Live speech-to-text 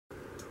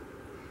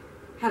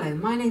Hello,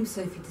 my name's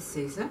Sophie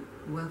D'Souza.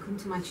 Welcome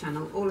to my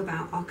channel all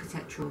about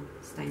architectural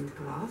stained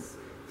glass.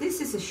 This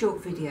is a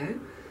short video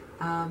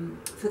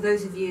for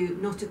those of you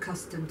not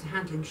accustomed to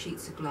handling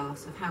sheets of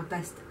glass of how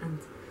best and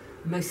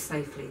most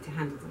safely to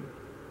handle them.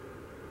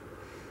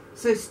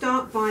 So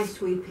start by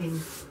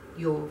sweeping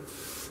your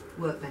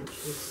workbench,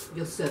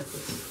 your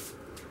surface,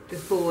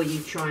 before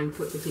you try and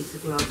put the piece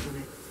of glass on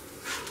it.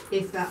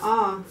 If there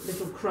are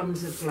little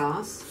crumbs of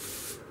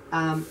glass,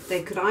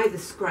 they could either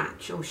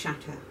scratch or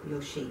shatter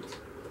your sheet.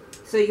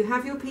 So you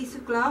have your piece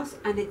of glass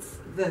and it's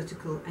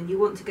vertical and you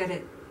want to get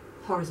it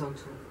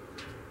horizontal.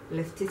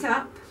 Lift it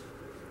up,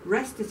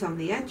 rest it on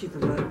the edge of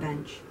the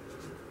workbench,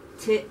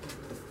 tip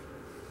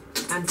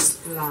and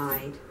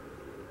slide.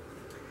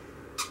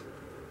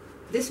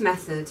 This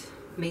method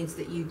means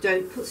that you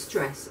don't put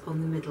stress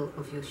on the middle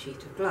of your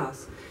sheet of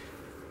glass.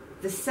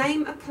 The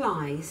same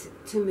applies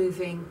to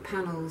moving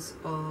panels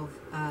of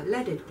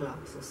leaded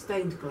glass or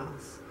stained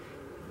glass.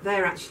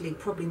 They're actually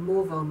probably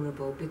more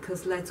vulnerable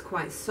because lead's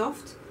quite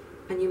soft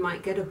and you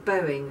might get a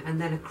bowing and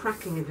then a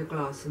cracking of your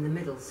glass in the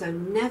middle. So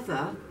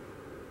never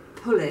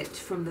pull it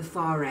from the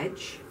far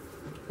edge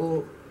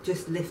or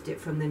just lift it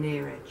from the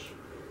near edge.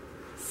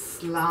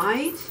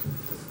 Slide.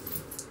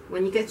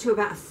 When you get to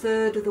about a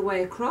third of the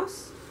way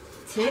across,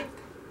 tip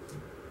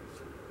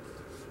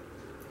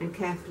and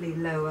carefully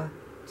lower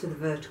to the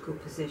vertical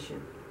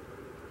position.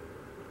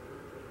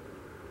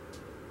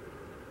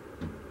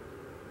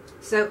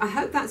 So I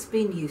hope that's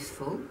been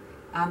useful.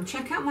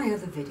 Check out my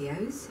other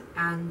videos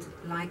and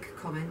like,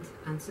 comment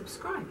and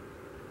subscribe.